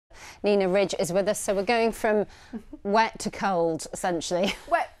Nina Ridge is with us. So we're going from wet to cold, essentially.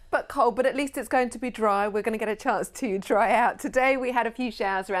 Wet but cold, but at least it's going to be dry. We're going to get a chance to dry out. Today we had a few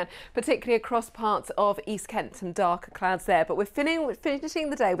showers around, particularly across parts of East Kent, some darker clouds there. But we're finishing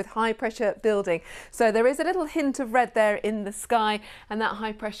the day with high pressure building. So there is a little hint of red there in the sky, and that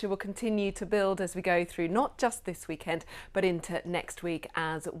high pressure will continue to build as we go through, not just this weekend, but into next week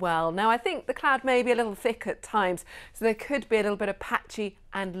as well. Now, I think the cloud may be a little thick at times, so there could be a little bit of patchy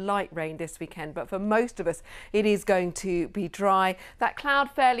and light rain this weekend, but for most of us it is going to be dry. That cloud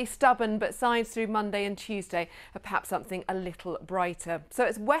fairly stubborn, but signs through Monday and Tuesday are perhaps something a little brighter. So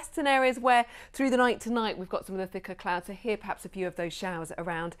it's western areas where through the night tonight we've got some of the thicker clouds, so here perhaps a few of those showers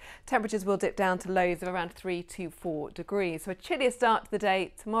around. Temperatures will dip down to lows of around 3 to 4 degrees. So a chillier start to the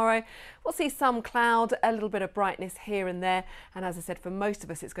day tomorrow. We'll see some cloud, a little bit of brightness here and there, and as I said, for most of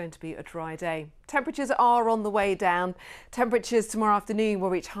us it's going to be a dry day. Temperatures are on the way down. Temperatures tomorrow afternoon will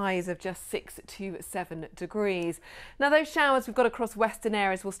reach highs of just 6 to 7 degrees. Now, those showers we've got across western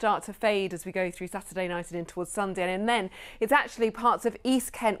areas will start to fade as we go through Saturday night and in towards Sunday, and then it's actually parts of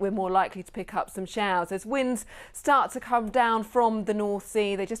East Kent we're more likely to pick up some showers as winds start to come down from the North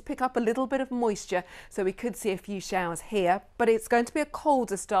Sea. They just pick up a little bit of moisture, so we could see a few showers here, but it's going to be a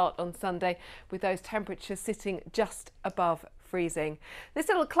colder start on Sunday with those temperatures sitting just above freezing. This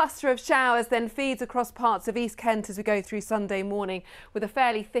little cluster of showers then feeds across parts of East Kent as we go through Sunday morning with a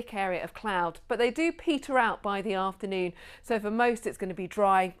fairly thick area of cloud, but they do peter out by the afternoon. So for most it's going to be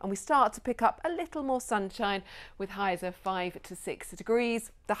dry, and we start to pick up a little more sunshine with highs of 5 to 6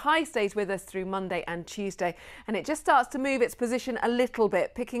 degrees. The high stays with us through Monday and Tuesday, and it just starts to move its position a little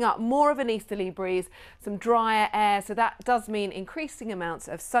bit, picking up more of an easterly breeze, some drier air. So that does mean increasing amounts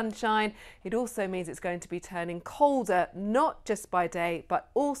of sunshine. It also means it's going to be turning colder, not just by day, but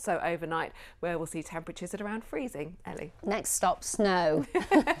also overnight, where we'll see temperatures at around freezing. Ellie. Next stop, snow.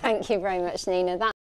 Thank you very much, Nina.